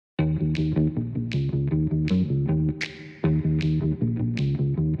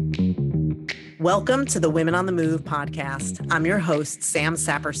Welcome to the Women on the Move podcast. I'm your host, Sam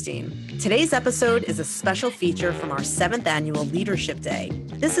Saperstein. Today's episode is a special feature from our 7th annual Leadership Day.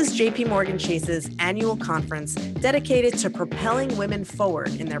 This is JP Morgan Chase's annual conference dedicated to propelling women forward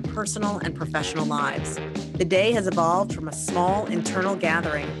in their personal and professional lives. The day has evolved from a small internal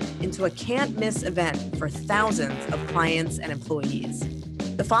gathering into a can't-miss event for thousands of clients and employees.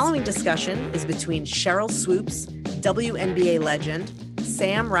 The following discussion is between Sheryl Swoopes, WNBA legend,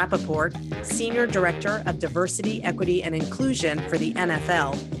 Sam Rapoport, Senior Director of Diversity, Equity, and Inclusion for the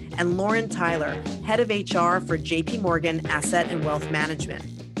NFL, and Lauren Tyler, Head of HR for JP Morgan Asset and Wealth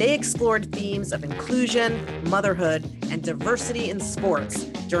Management. They explored themes of inclusion, motherhood, and diversity in sports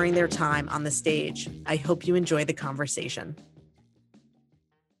during their time on the stage. I hope you enjoy the conversation.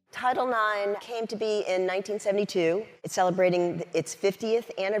 Title IX came to be in 1972. It's celebrating its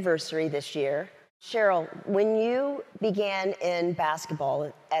 50th anniversary this year. Sheryl, when you began in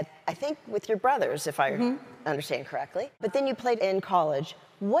basketball, I think with your brothers, if I understand correctly, but then you played in college,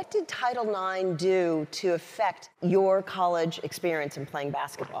 what did Title IX do to affect your college experience in playing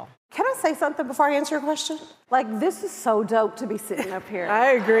basketball? Can I say something before I answer your question? This is so dope to be sitting up here.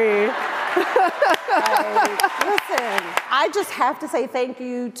 I agree. Listen, I just have to say thank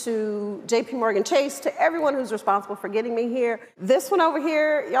you to JP Morgan Chase, to everyone who's responsible for getting me here. This one over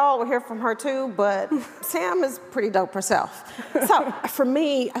here, y'all will hear from her too, but Sam is pretty dope herself. So for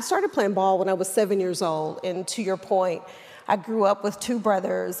me, I started playing ball when I was 7 years old, and to your point, I grew up with 2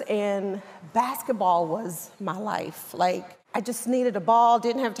 brothers, and basketball was my life. I just needed a ball,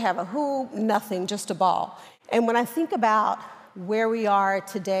 didn't have to have a hoop, nothing, just a ball. And when I think about where we are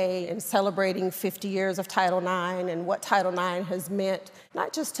today and celebrating 50 years of Title IX and what Title IX has meant,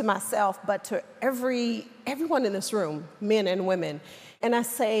 not just to myself, but to everyone in this room, men and women. And I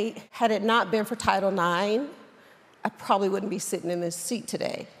say, had it not been for Title IX, I probably wouldn't be sitting in this seat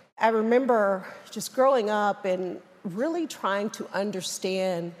today. I remember just growing up and really trying to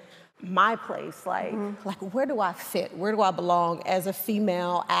understand my place, where do I fit? Where do I belong as a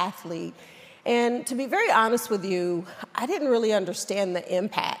female athlete? And to be very honest with you, I didn't really understand the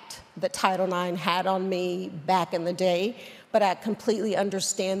impact that Title IX had on me back in the day, but I completely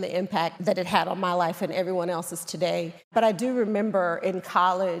understand the impact that it had on my life and everyone else's today. But I do remember in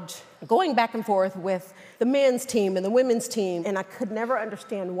college going back and forth with the men's team and the women's team, and I could never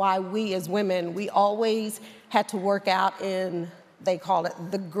understand why we as women, we always had to work out in, they call it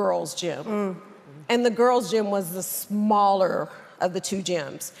the girls' gym. And the girls' gym was the smaller of the 2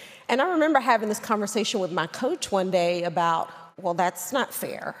 gyms. And I remember having this conversation with my coach one day about, well, that's not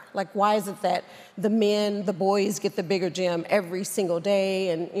fair. Why is it that the boys get the bigger gym every single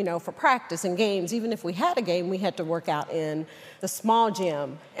day and, for practice and games, even if we had a game, we had to work out in the small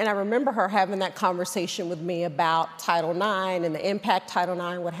gym. And I remember her having that conversation with me about Title IX and the impact Title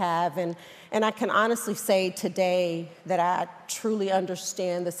IX would have. And I can honestly say today that I truly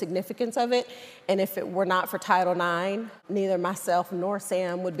understand the significance of it. And if it were not for Title IX, neither myself nor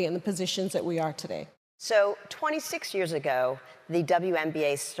Sam would be in the positions that we are today. So 26 years ago, the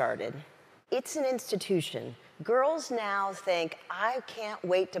WNBA started. It's an institution. Girls now think, I can't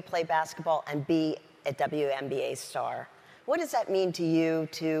wait to play basketball and be a WNBA star. What does that mean to you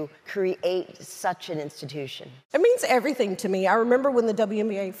to create such an institution? It means everything to me. I remember when the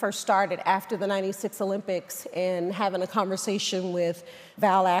WNBA first started after the '96 Olympics and having a conversation with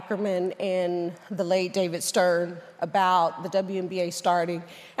Val Ackerman and the late David Stern about the WNBA starting.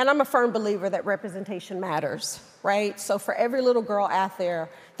 And I'm a firm believer that representation matters, right? So for every little girl out there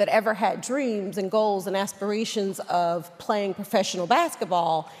that ever had dreams and goals and aspirations of playing professional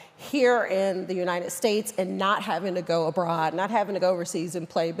basketball here in the United States and not having to go abroad, not having to go overseas and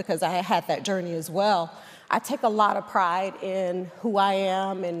play, because I had that journey as well, I take a lot of pride in who I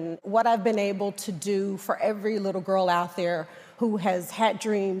am and what I've been able to do for every little girl out there who has had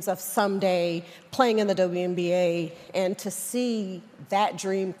dreams of someday playing in the WNBA, and to see that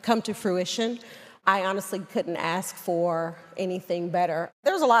dream come to fruition. I honestly couldn't ask for anything better.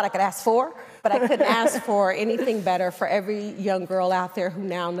 There's a lot I could ask for, but I couldn't ask for anything better for every young girl out there who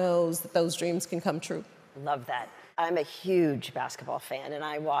now knows that those dreams can come true. Love that. I'm a huge basketball fan, and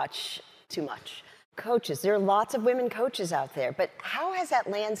I watch too much. Coaches, there are lots of women coaches out there, but how has that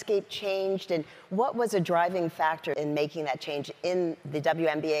landscape changed, and what was a driving factor in making that change in the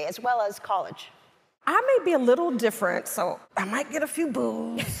WNBA as well as college? I may be a little different, so I might get a few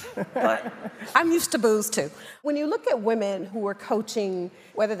boos, but I'm used to boos too. When you look at women who are coaching,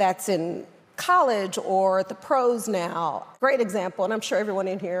 whether that's in college or at the pros now. Great example, and I'm sure everyone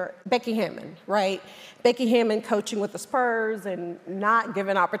in here, Becky Hammon, right? Becky Hammon coaching with the Spurs and not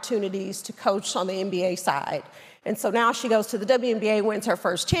given opportunities to coach on the NBA side. And so now she goes to the WNBA, wins her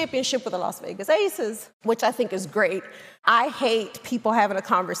first championship with the Las Vegas Aces, which I think is great. I hate people having a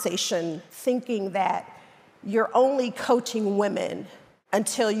conversation thinking that you're only coaching women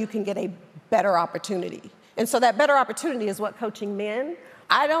until you can get a better opportunity. And so that better opportunity is what, coaching men?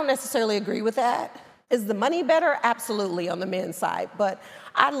 I don't necessarily agree with that. Is the money better? Absolutely, on the men's side. But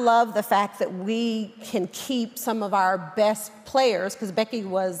I love the fact that we can keep some of our best players, because Becky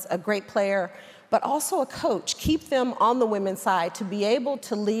was a great player, but also a coach, keep them on the women's side to be able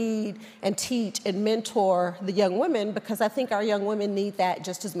to lead and teach and mentor the young women, because I think our young women need that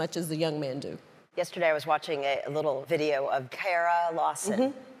just as much as the young men do. Yesterday, I was watching a little video of Kara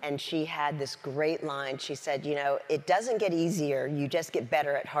Lawson, and she had this great line. She said, you know, it doesn't get easier, you just get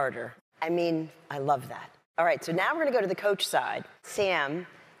better at harder. I mean, I love that. All right, so now we're gonna go to the coach side. Sam,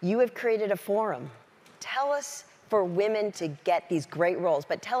 you have created a forum. Tell us, for women to get these great roles,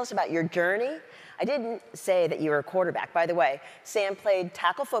 but tell us about your journey. I didn't say that you were a quarterback. By the way, Sam played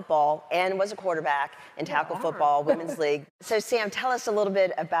tackle football and was a quarterback in tackle football, women's league. So Sam, tell us a little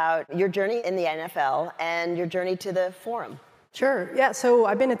bit about your journey in the NFL and your journey to the forum. Sure, yeah, so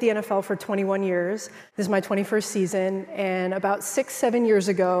I've been at the NFL for 21 years. This is my 21st season, and about 6-7 years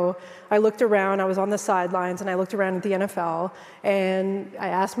ago, I looked around, I was on the sidelines, and I looked around at the NFL, and I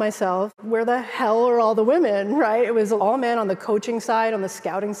asked myself, where the hell are all the women, right? It was all men on the coaching side, on the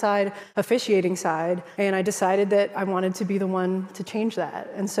scouting side, officiating side, and I decided that I wanted to be the one to change that.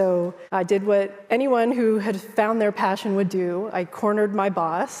 And so I did what anyone who had found their passion would do. I cornered my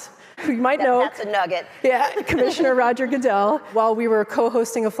boss, who you might know. That's a nugget. Yeah, Commissioner Roger Goodell, while we were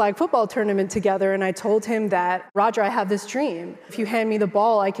co-hosting a flag football tournament together, and I told him that, Roger, I have this dream. If you hand me the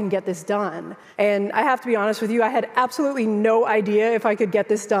ball, I can get this done. And I have to be honest with you, I had absolutely no idea if I could get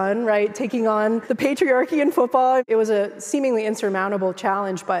this done, right? Taking on the patriarchy in football, it was a seemingly insurmountable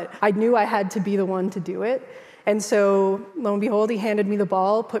challenge, but I knew I had to be the one to do it. And so, lo and behold, he handed me the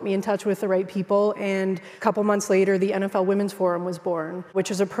ball, put me in touch with the right people, and a couple months later, the NFL Women's Forum was born, which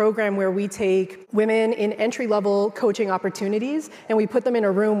is a program where we take women in entry-level coaching opportunities, and we put them in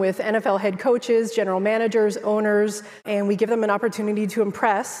a room with NFL head coaches, general managers, owners, and we give them an opportunity to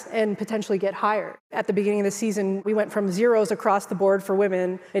impress and potentially get hired. At the beginning of the season, we went from zeros across the board for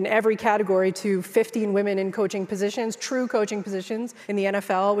women in every category to 15 women in coaching positions, true coaching positions in the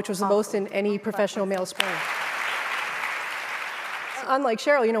NFL, which was the most in any professional male sport. Unlike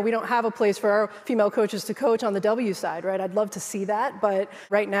Cheryl, you know, we don't have a place for our female coaches to coach on the W side, right? I'd love to see that, but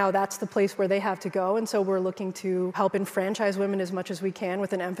right now that's the place where they have to go. And so we're looking to help enfranchise women as much as we can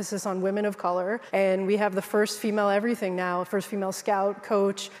with an emphasis on women of color. And we have the first female everything now, first female scout,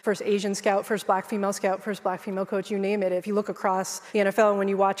 coach, first Asian scout, first black female scout, first black female coach, you name it. If you look across the NFL and when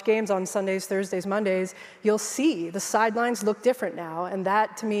you watch games on Sundays, Thursdays, Mondays, you'll see the sidelines look different now. And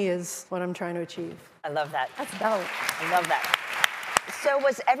that to me is what I'm trying to achieve. I love that. That's dope. I love that. So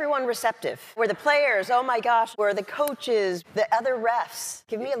was everyone receptive? Were the players, oh my gosh, were the coaches, the other refs?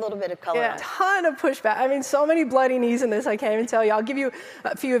 Give me a little bit of color. Yeah, a ton of pushback. I mean, so many bloody knees in this, I can't even tell you. I'll give you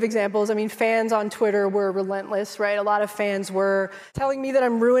a few of examples. I mean, fans on Twitter were relentless, right? A lot of fans were telling me that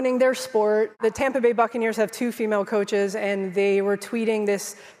I'm ruining their sport. The Tampa Bay Buccaneers have 2 female coaches, and they were tweeting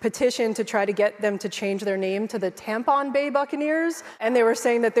this petition to try to get them to change their name to the Tampon Bay Buccaneers, and they were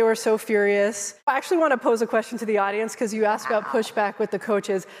saying that they were so furious. I actually want to pose a question to the audience, because you asked about pushback with the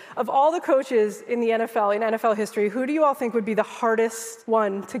coaches. Of all the coaches in the NFL, in NFL history, who do you all think would be the hardest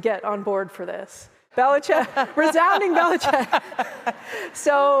one to get on board for this? Belichick, resounding Belichick.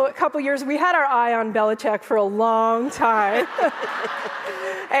 So a couple years, we had our eye on Belichick for a long time.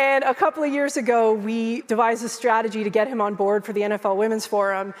 And a couple of years ago, we devised a strategy to get him on board for the NFL Women's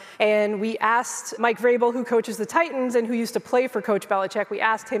Forum. And we asked Mike Vrabel, who coaches the Titans and who used to play for Coach Belichick, we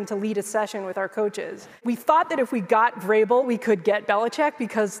asked him to lead a session with our coaches. We thought that if we got Vrabel, we could get Belichick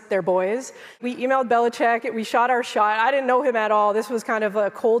because they're boys. We emailed Belichick, we shot our shot. I didn't know him at all. This was kind of a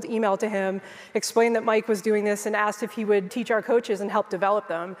cold email to him, explained that Mike was doing this and asked if he would teach our coaches and help develop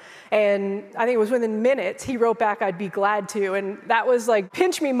them. And I think it was within minutes, he wrote back, I'd be glad to. And that was like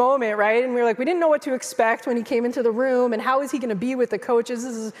pinch me moment, right? And we were like, we didn't know what to expect when he came into the room, and how is he going to be with the coaches?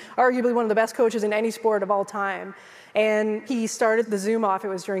 This is arguably one of the best coaches in any sport of all time. And he started the Zoom off, it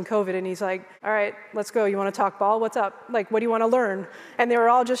was during COVID, and he's like, all right, let's go. You want to talk ball? What's up? Like, what do you want to learn? And they were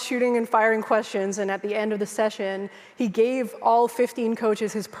all just shooting and firing questions. And at the end of the session, he gave all 15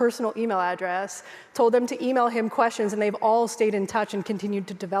 coaches his personal email address told them to email him questions, and they've all stayed in touch and continued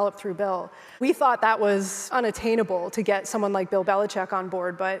to develop through Bill. We thought that was unattainable to get someone like Bill Belichick on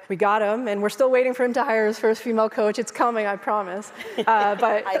board, but we got him, and we're still waiting for him to hire his first female coach. It's coming, I promise.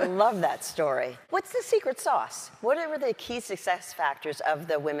 But I love that story. What's the secret sauce? What are the key success factors of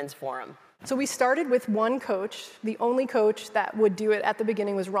the Women's Forum? So we started with one coach. The only coach that would do it at the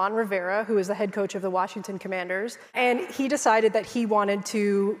beginning was Ron Rivera, who is the head coach of the Washington Commanders. And he decided that he wanted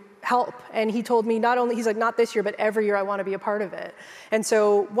to help. And he told me he's like, not this year, but every year I want to be a part of it. And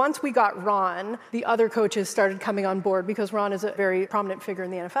so once we got Ron, the other coaches started coming on board because Ron is a very prominent figure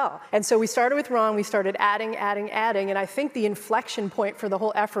in the NFL. And so we started with Ron, we started adding. And I think the inflection point for the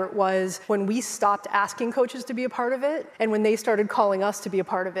whole effort was when we stopped asking coaches to be a part of it and when they started calling us to be a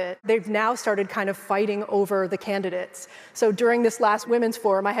part of it. They've now started kind of fighting over the candidates. So during this last Women's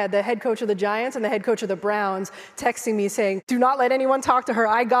Forum, I had the head coach of the Giants and the head coach of the Browns texting me saying, do not let anyone talk to her.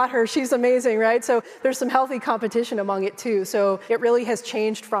 I got her. She's amazing, right? So there's some healthy competition among it too. So it really has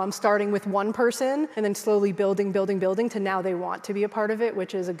changed from starting with one person and then slowly building to now they want to be a part of it,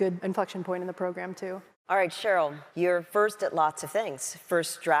 which is a good inflection point in the program too. All right, Cheryl, you're first at lots of things.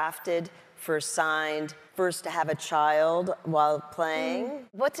 First drafted, first signed, first to have a child while playing.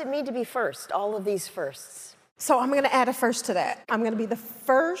 What's it mean to be first? All of these firsts. So I'm going to add a first to that. I'm going to be the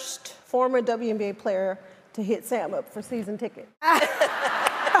first former WNBA player to hit Sam up for season ticket.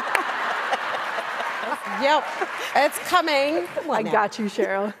 Yep, it's coming. I got you,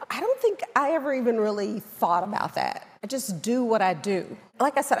 Cheryl. I don't think I ever even really thought about that. I just do what I do.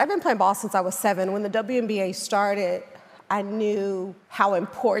 Like I said, I've been playing ball since I was 7. When the WNBA started, I knew how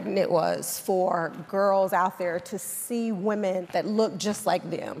important it was for girls out there to see women that look just like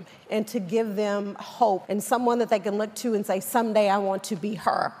them and to give them hope and someone that they can look to and say, someday I want to be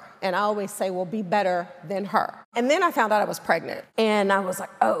her. And I always say, well, be better than her. And then I found out I was pregnant. And I was like,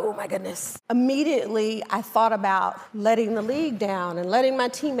 oh my goodness. Immediately, I thought about letting the league down and letting my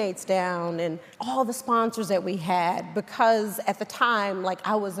teammates down and all the sponsors that we had. Because at the time, like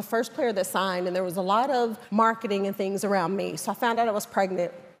I was the first player that signed and there was a lot of marketing and things around me. So I found out I was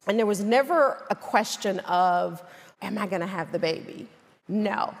pregnant. And there was never a question of, am I gonna have the baby?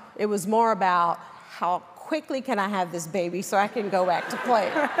 No, it was more about how quickly can I have this baby so I can go back to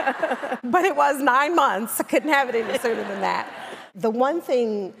playing? But it was 9 months. I couldn't have it any sooner than that. The one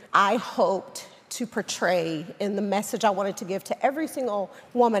thing I hoped to portray in the message I wanted to give to every single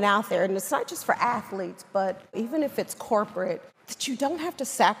woman out there, and it's not just for athletes, but even if it's corporate, that you don't have to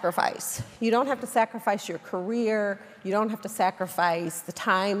sacrifice. You don't have to sacrifice your career. You don't have to sacrifice the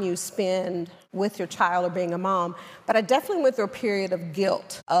time you spend with your child or being a mom. But I definitely went through a period of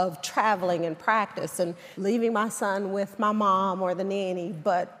guilt of traveling and practice and leaving my son with my mom or the nanny.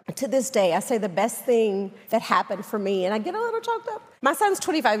 But to this day, I say the best thing that happened for me, and I get a little choked up. My son's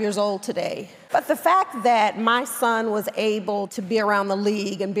 25 years old today. But the fact that my son was able to be around the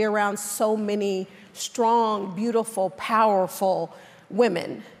league and be around so many strong, beautiful, powerful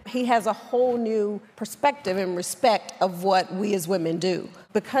women. He has a whole new perspective and respect of what we as women do.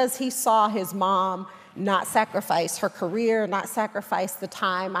 Because he saw his mom not sacrifice her career, not sacrifice the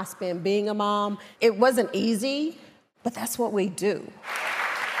time I spent being a mom. It wasn't easy, but that's what we do.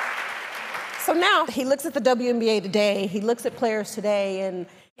 So now he looks at the WNBA today, he looks at players today, and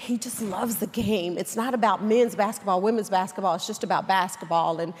he just loves the game. It's not about men's basketball, women's basketball, it's just about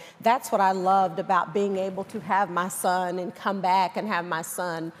basketball. And that's what I loved about being able to have my son and come back and have my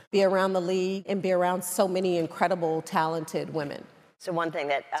son be around the league and be around so many incredible, talented women. So one thing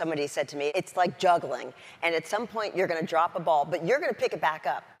that somebody said to me, it's like juggling. And at some point, you're going to drop a ball, but you're going to pick it back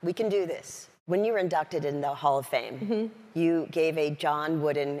up. We can do this. When you were inducted in the Hall of Fame, you gave a John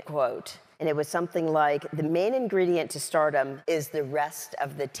Wooden quote. And it was something like, the main ingredient to stardom is the rest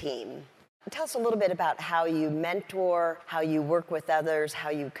of the team. Tell us a little bit about how you mentor, how you work with others, how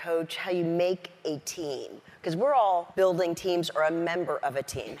you coach, how you make a team. Because we're all building teams or a member of a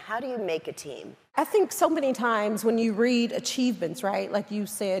team. How do you make a team? I think so many times when you read achievements, right? Like you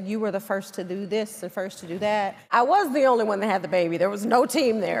said, you were the first to do this, the first to do that. I was the only one that had the baby. There was no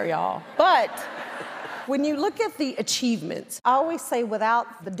team there, y'all. But when you look at the achievements, I always say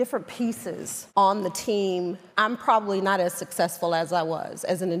without the different pieces on the team, I'm probably not as successful as I was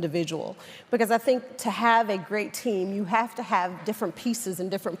as an individual. Because I think to have a great team, you have to have different pieces and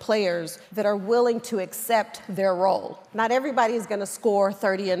different players that are willing to accept their role. Not everybody is going to score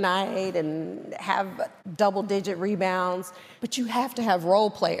 30 a night and have double-digit rebounds, but you have to have role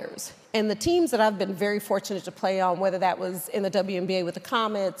players. And the teams that I've been very fortunate to play on, whether that was in the WNBA with the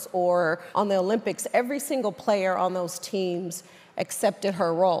Comets or on the Olympics, every single player on those teams accepted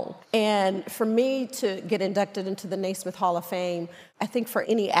her role. And for me to get inducted into the Naismith Hall of Fame, I think for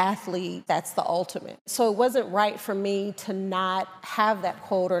any athlete, that's the ultimate. So it wasn't right for me to not have that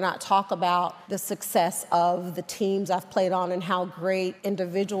quote or not talk about the success of the teams I've played on and how great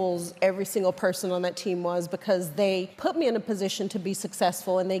individuals every single person on that team was, because they put me in a position to be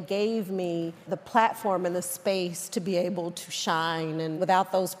successful and they gave me the platform and the space to be able to shine. And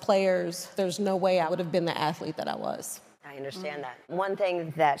without those players, there's no way I would have been the athlete that I was. I understand that. One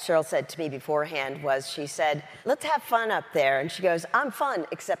thing that Cheryl said to me beforehand was, she said, let's have fun up there. And she goes, I'm fun,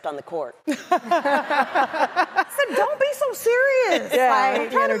 except on the court. I said, don't be so serious. Yeah, I'm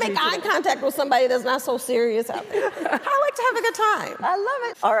trying to make eye contact with somebody that's not so serious out there. I like to have a good time. I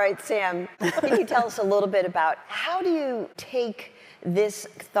love it. All right, Sam, can you tell us a little bit about how do you take this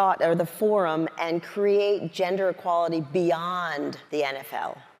thought or the forum and create gender equality beyond the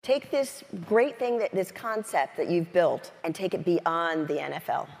NFL? Take this great thing, this concept that you've built, and take it beyond the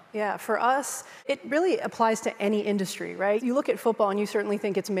NFL. Yeah, for us, it really applies to any industry, right? You look at football and you certainly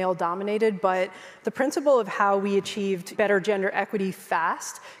think it's male-dominated, but the principle of how we achieved better gender equity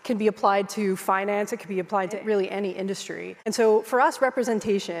fast can be applied to finance, it can be applied to really any industry. And so for us,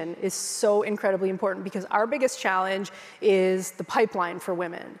 representation is so incredibly important because our biggest challenge is the pipeline for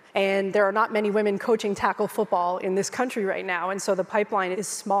women. And there are not many women coaching tackle football in this country right now, and so the pipeline is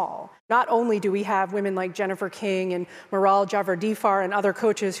small. Not only do we have women like Jennifer King and Maral Javardifar and other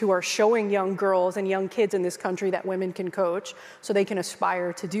coaches who are showing young girls and young kids in this country that women can coach so they can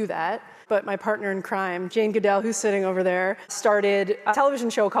aspire to do that, but my partner in crime, Jane Goodell, who's sitting over there, started a television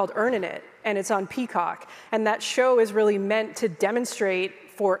show called Earnin' It, and it's on Peacock. And that show is really meant to demonstrate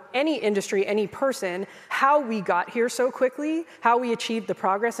for any industry, any person, how we got here so quickly, how we achieved the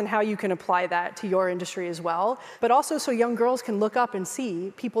progress, and how you can apply that to your industry as well. But also so young girls can look up and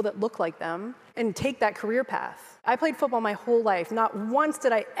see people that look like them and take that career path. I played football my whole life. Not once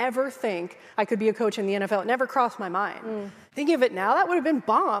did I ever think I could be a coach in the NFL. It never crossed my mind. Thinking of it now, that would have been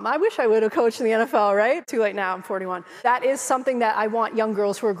bomb. I wish I would have coached in the NFL, right? Too late now, I'm 41. That is something that I want young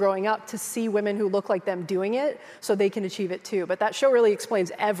girls who are growing up to see women who look like them doing it so they can achieve it too. But that show really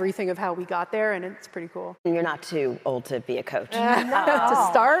explains everything of how we got there, and it's pretty cool. And you're not too old to be a coach. To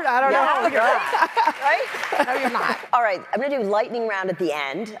start? I don't know. Right? No, you're not. All right, I'm going to do lightning round at the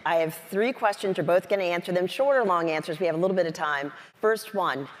end. I have 3 questions. You're both going to answer them. Short or long answers. We have a little bit of time. First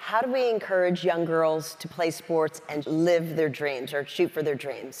one, how do we encourage young girls to play sports and live their dreams or shoot for their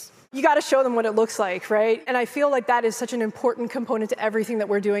dreams? You got to show them what it looks like, right? And I feel like that is such an important component to everything that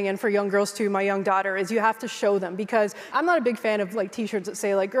we're doing, and for young girls too. My young daughter is you have to show them, because I'm not a big fan of like t-shirts that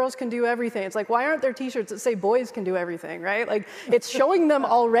say like girls can do everything. It's like, why aren't there t-shirts that say boys can do everything, right? Like it's showing them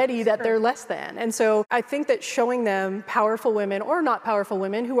already that they're less than. And so I think that showing them powerful women or not powerful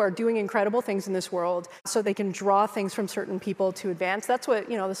women who are doing incredible things in this world so they can draw things from certain people to advance. That's what,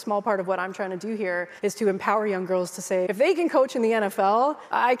 the small part of what I'm trying to do here is to empower young girls to say, if they can coach in the NFL,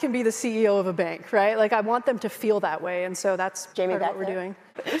 I can be the CEO of a bank, right? Like I want them to feel that way. And so that's Jamie, part of what we're doing.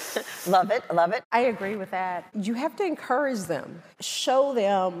 Love it, love it. I agree with that. You have to encourage them. Show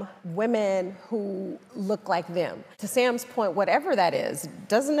them women who look like them. To Sam's point, whatever that is,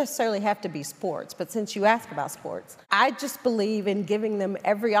 doesn't necessarily have to be sports, but since you ask about sports, I just believe in giving them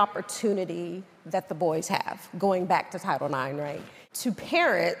every opportunity that the boys have, going back to Title IX, right? To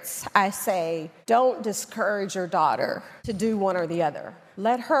parents, I say, don't discourage your daughter to do one or the other.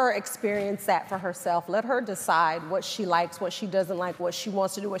 Let her experience that for herself. Let her decide what she likes, what she doesn't like, what she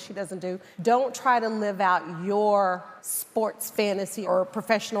wants to do, what she doesn't do. Don't try to live out your sports fantasy or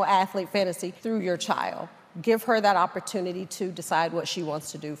professional athlete fantasy through your child. Give her that opportunity to decide what she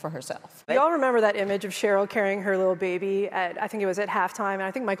wants to do for herself. You all remember that image of Cheryl carrying her little baby I think it was at halftime, and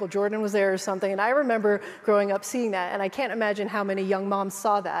I think Michael Jordan was there or something, and I remember growing up seeing that, and I can't imagine how many young moms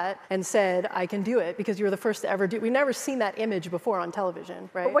saw that and said, I can do it, because you were the first to ever do it. We've never seen that image before on television,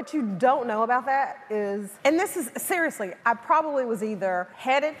 right? But what you don't know about that is, and this is, seriously, I probably was either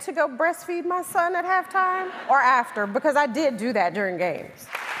headed to go breastfeed my son at halftime or after, because I did do that during games.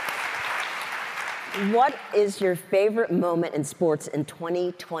 What is your favorite moment in sports in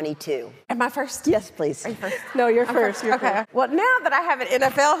 2022? Am I first? Yes, please. Are you first? No, you're first. You're Okay. first. Well, now that I have an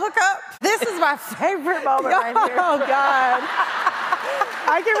NFL hookup, this is my favorite moment right here. Oh, God.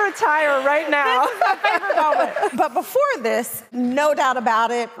 I can retire right now. This is my favorite moment. But before this, no doubt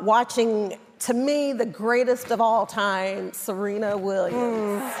about it, watching, to me, the greatest of all time, Serena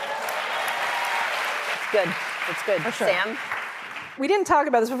Williams. Good. It's good. For sure. Sam? We didn't talk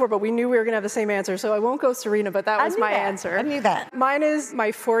about this before, but we knew we were going to have the same answer, so I won't go Serena, but that was my answer. I knew that. Mine is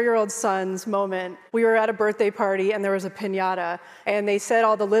my 4-year-old son's moment. We were at a birthday party, and there was a piñata, and they said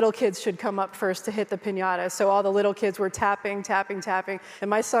all the little kids should come up first to hit the piñata, so all the little kids were tapping, tapping, tapping, and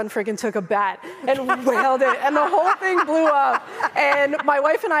my son freaking took a bat and wailed it, and the whole thing blew up, and my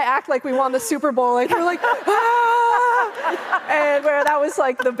wife and I act like we won the Super Bowl, like we're like, ah! And that was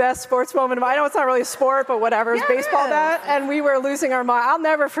like the best sports moment. I know it's not really a sport, but whatever, it's baseball bat, and we were losing our mind. I'll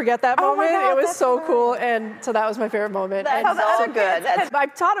never forget that moment. God, it was so cool, and so that was my favorite moment. That's so good. I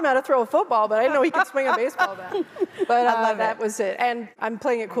taught him how to throw a football, but I didn't know he could swing a baseball bat. But that was it. And I'm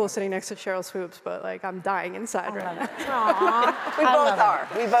playing it cool sitting next to Cheryl Swoops, but like I'm dying inside right now. Aww. We both are.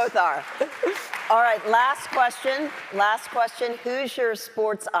 We both are. All right, last question. Last question. Who's your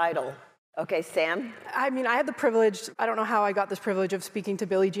sports idol? Okay, Sam? I mean, I had the privilege, I don't know how I got this privilege of speaking to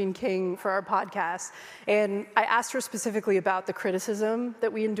Billie Jean King for our podcast. And I asked her specifically about the criticism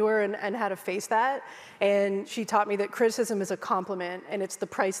that we endure and how to face that. And she taught me that criticism is a compliment and it's the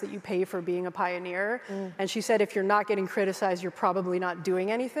price that you pay for being a pioneer. And she said, if you're not getting criticized, you're probably not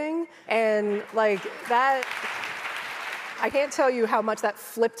doing anything. And like that, I can't tell you how much that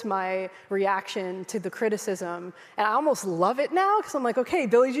flipped my reaction to the criticism. And I almost love it now because I'm like, okay,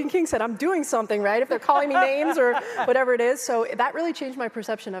 Billie Jean King said I'm doing something, right? If they're calling me names or whatever it is. So that really changed my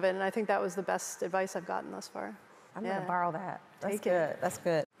perception of it. And I think that was the best advice I've gotten thus far. I'm going to borrow that. That's Take good. it. That's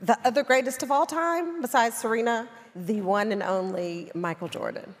good. The other greatest of all time, besides Serena, the one and only Michael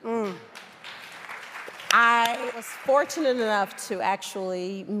Jordan. I was fortunate enough to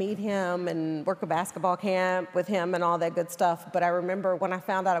actually meet him and work a basketball camp with him and all that good stuff. But I remember when I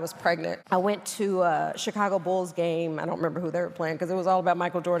found out I was pregnant, I went to a Chicago Bulls game. I don't remember who they were playing because it was all about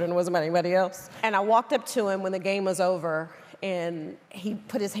Michael Jordan. It wasn't about anybody else. And I walked up to him when the game was over, and he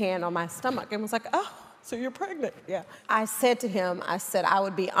put his hand on my stomach and was like, oh, so you're pregnant? Yeah. I said to him, I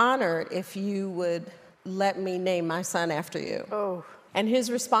would be honored if you would let me name my son after you. Oh. And his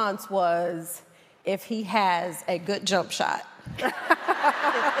response was, if he has a good jump shot.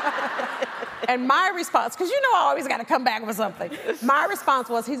 And my response, because you know I always got to come back with something. My response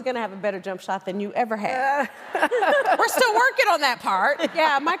was, he's going to have a better jump shot than you ever had. We're still working on that part.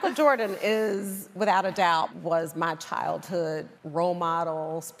 Yeah, Michael Jordan is, without a doubt, was my childhood role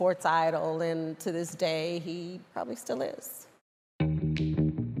model, sports idol, and to this day, he probably still is.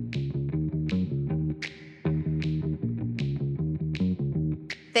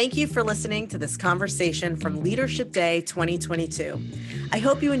 Thank you for listening to this conversation from Leadership Day 2022. I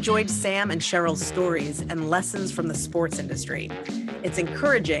hope you enjoyed Sam and Cheryl's stories and lessons from the sports industry. It's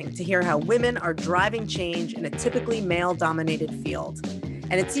encouraging to hear how women are driving change in a typically male-dominated field.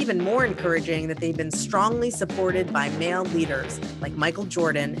 And it's even more encouraging that they've been strongly supported by male leaders like Michael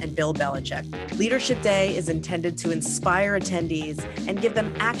Jordan and Bill Belichick. Leadership Day is intended to inspire attendees and give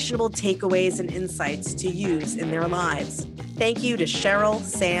them actionable takeaways and insights to use in their lives. Thank you to Cheryl,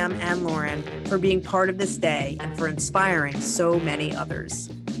 Sam, and Lauren for being part of this day and for inspiring so many others.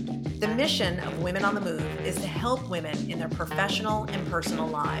 The mission of Women on the Move is to help women in their professional and personal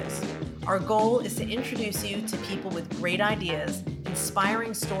lives. Our goal is to introduce you to people with great ideas,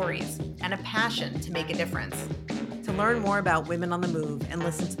 inspiring stories, and a passion to make a difference. To learn more about Women on the Move and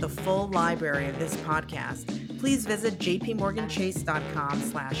listen to the full library of this podcast, please visit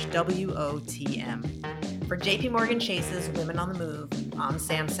jpmorganchase.com/WOTM. For JP Morgan Chase's Women on the Move, I'm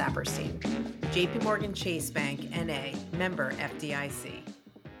Sam Saperstein. JP Morgan Chase Bank, N.A., member FDIC.